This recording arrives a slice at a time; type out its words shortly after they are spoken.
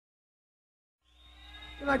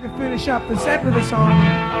We'd like to finish up the set with a song.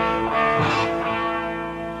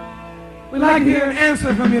 We'd like to hear an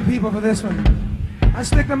answer from you people for this one. I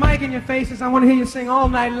stick the mic in your faces. I want to hear you sing all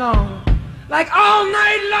night long. Like all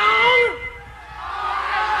night long.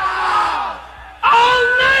 All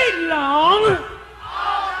night long.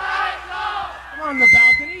 All night long. Come on, the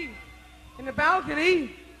balcony. In the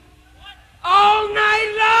balcony. All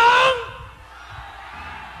night long.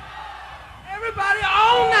 Everybody,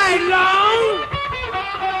 all night long.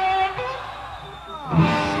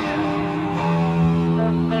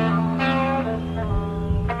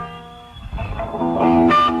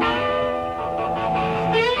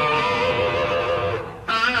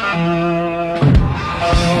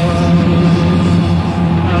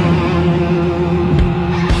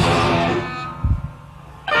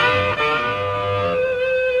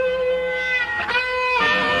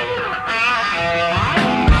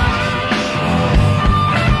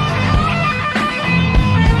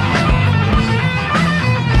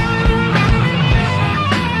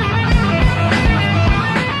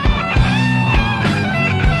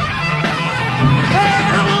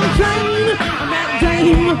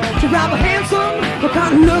 She rather handsome, but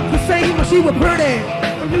kinda looked the same when she was pretty.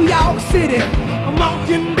 From New York City, I'm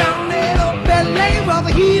walking down there, LA,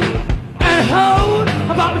 brother heat and hold.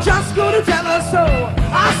 I'm probably just gonna tell her so.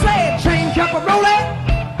 I said, train kept a rolling,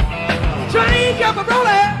 train kept a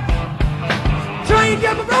rolling, train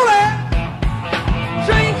kept a rolling,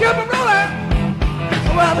 train kept a rolling.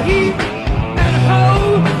 Well, the heat and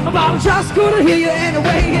hold. I'm probably just gonna hear you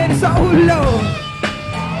anyway, it's so low.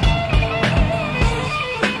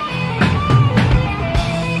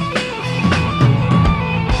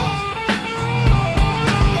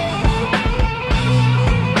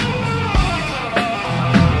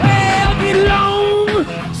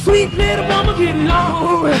 Sweet little woman, get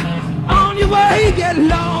along. On your way, get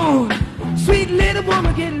along. Sweet little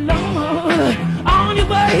woman, get along. On your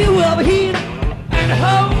way, well, the heat and the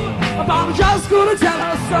hoe. I'm just gonna tell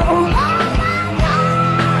her so.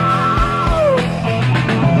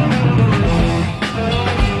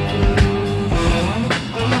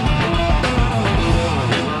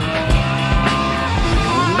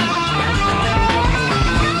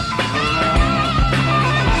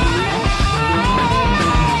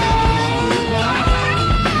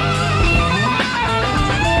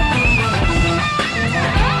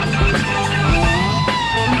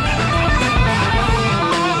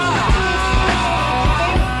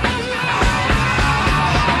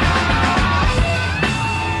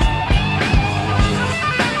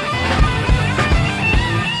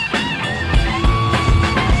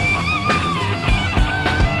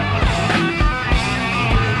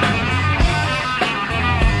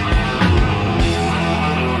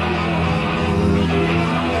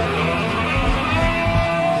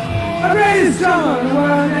 Drummer in the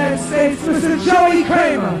world, United States, Mr. Joey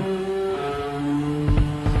Kramer.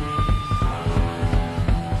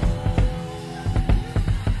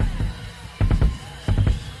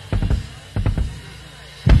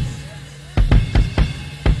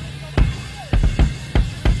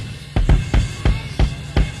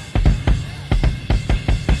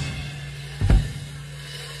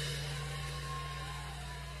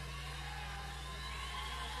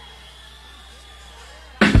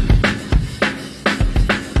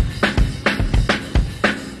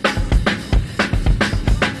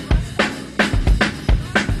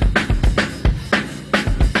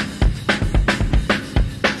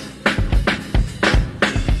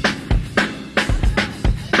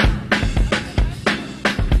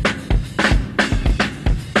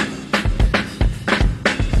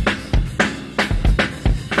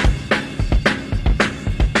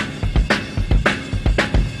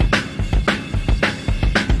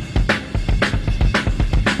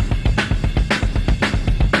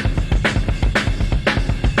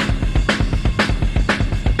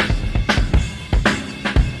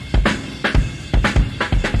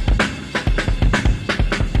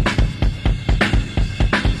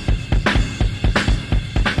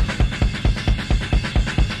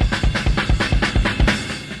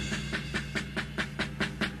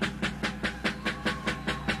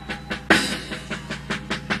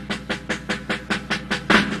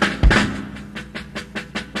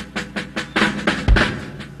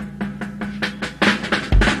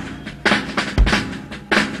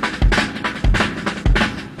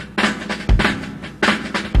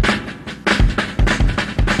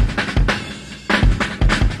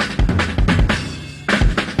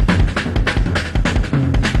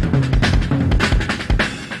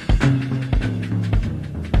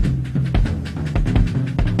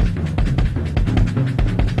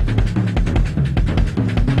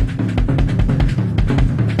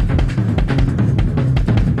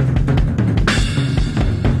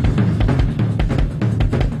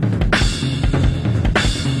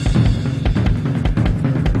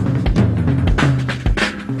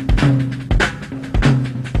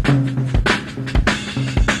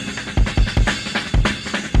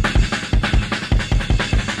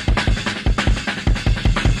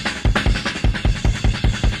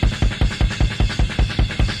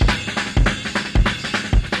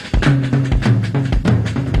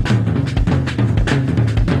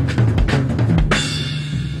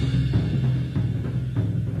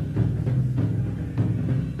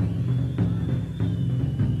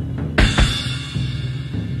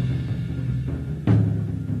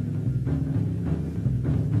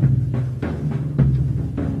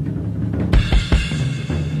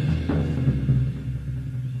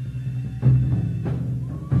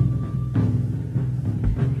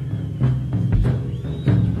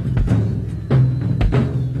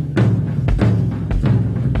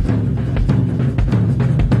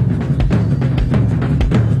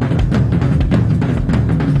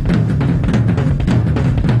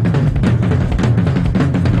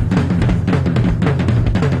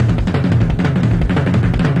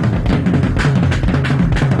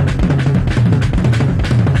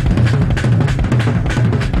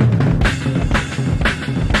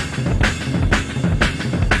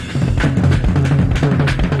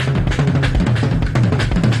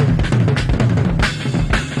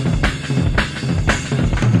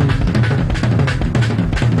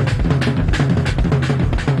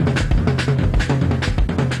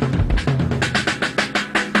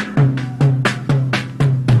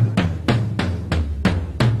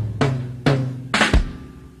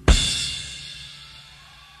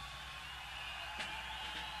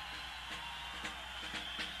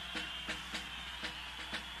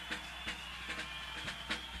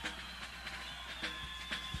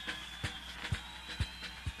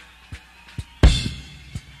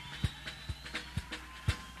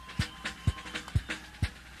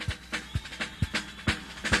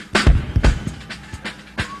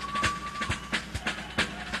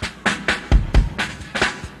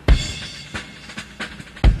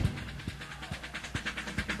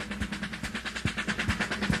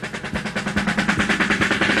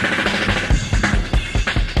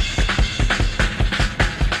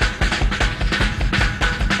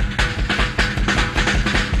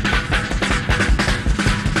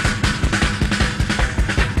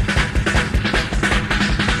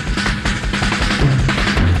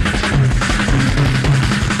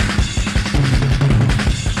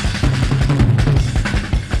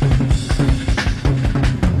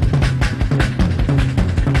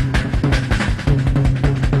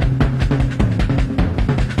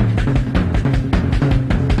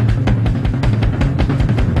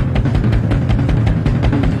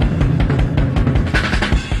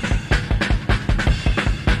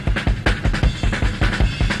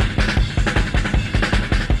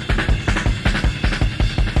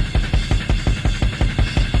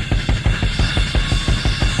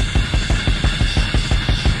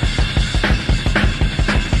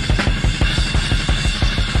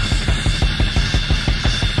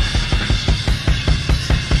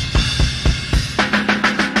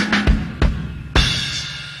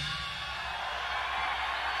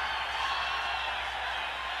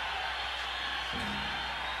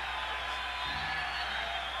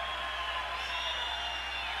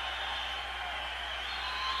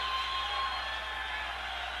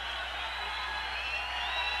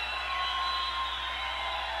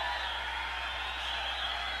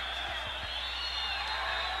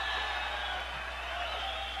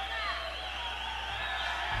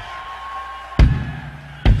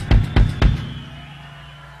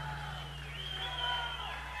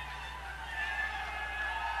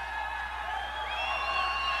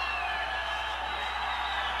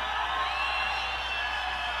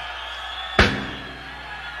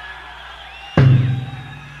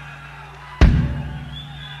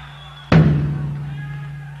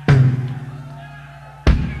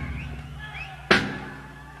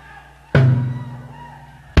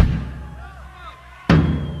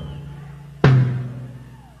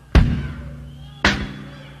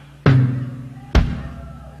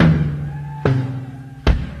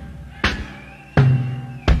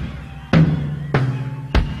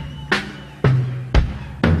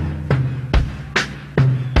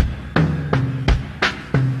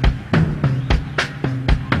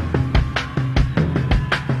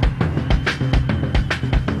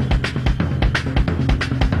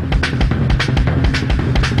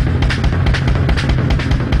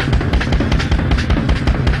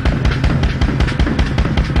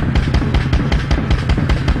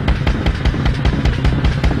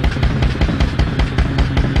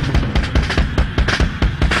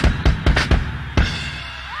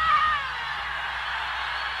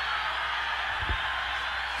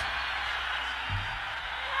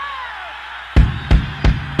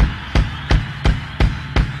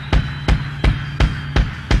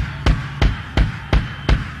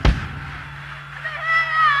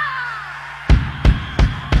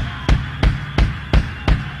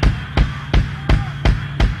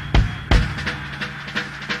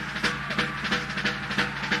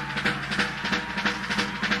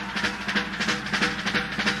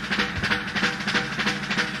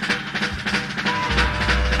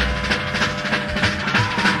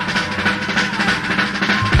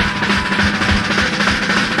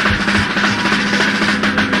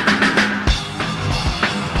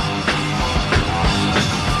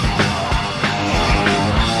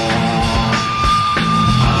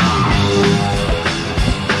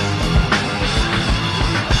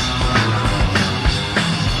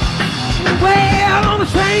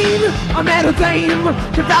 I met a dame,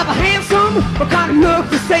 she rather handsome, but kinda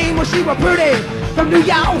looked the same when she was pretty. From New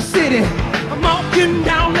York City, I'm walking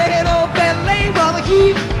down little bed lane, brother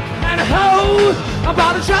Heath and ho.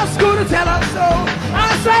 About a just gonna tell her so.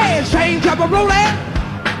 I say, train kept a-rollin',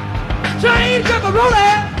 train kept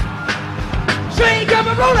a-rollin', train kept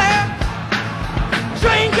a-rollin',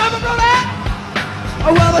 train kept a-rollin'.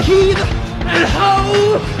 Oh, well, the Heath and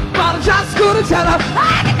ho, about a just gonna tell her.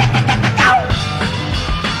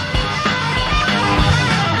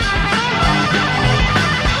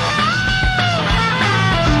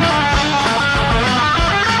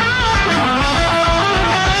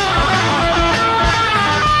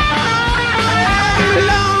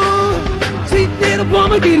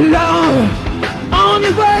 Woman, get along. On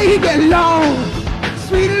your way, get along.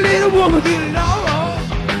 Sweet little woman, get along.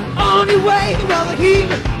 On your way, brother, he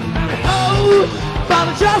and ho.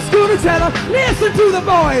 Father just gonna tell her, listen to the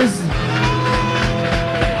voice.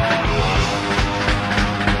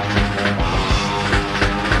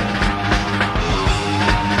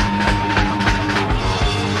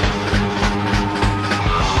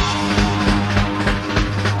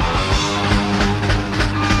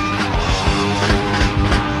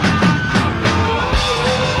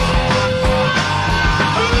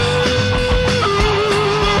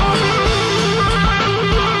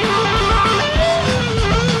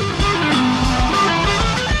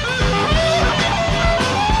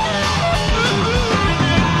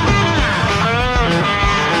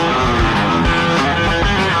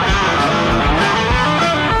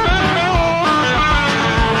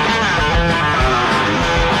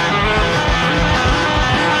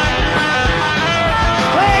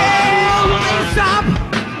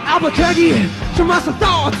 Albuquerque, she must have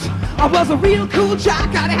thought I was a real cool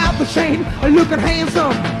Jack. Gotta have the chain, looking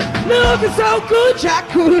handsome, looking so good, Jack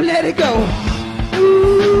couldn't let it go.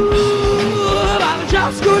 Ooh, I'm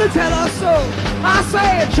just gonna tell her so. I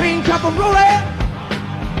said, train kept a-rollin',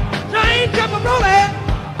 train kept a-rollin',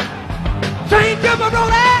 train kept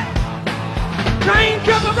a-rollin', train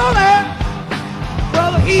kept a-rollin'.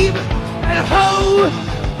 Brother Eve and ho,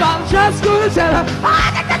 I'm just gonna tell her.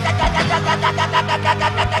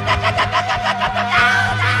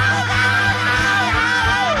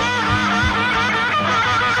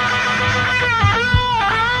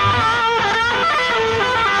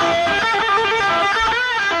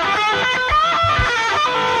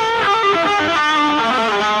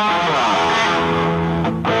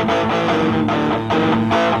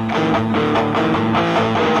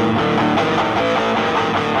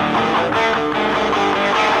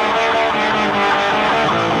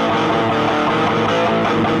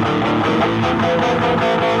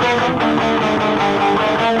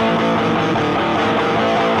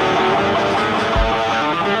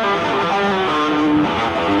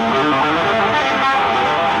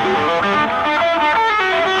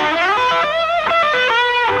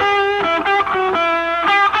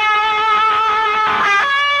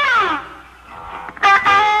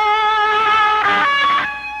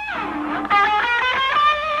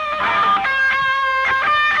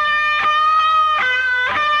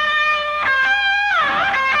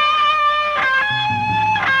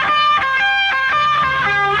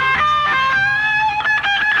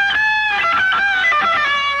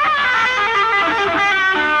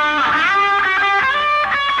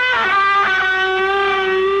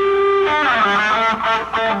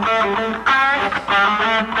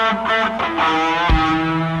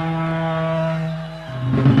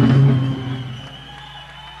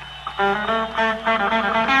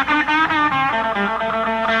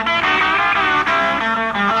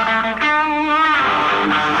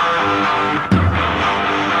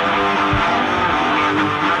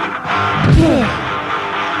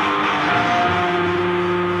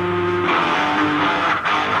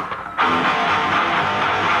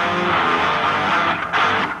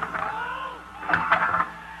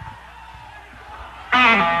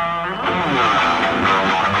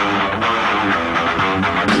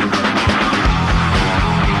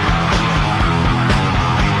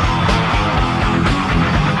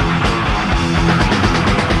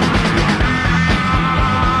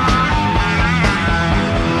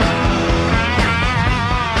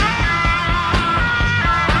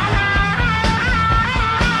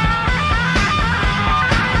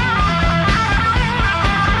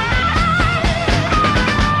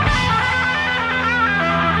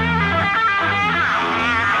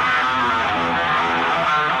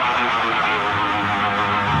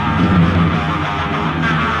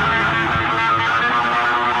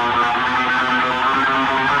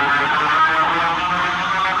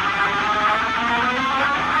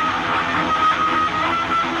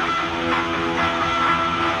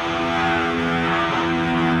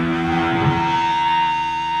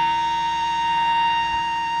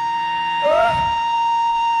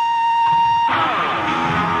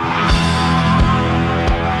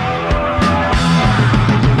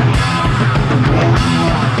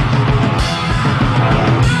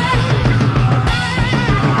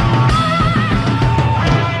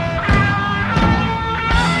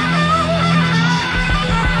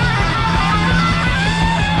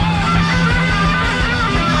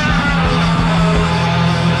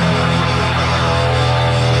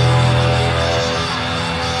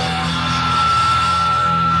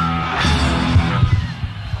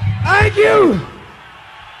 Thank you.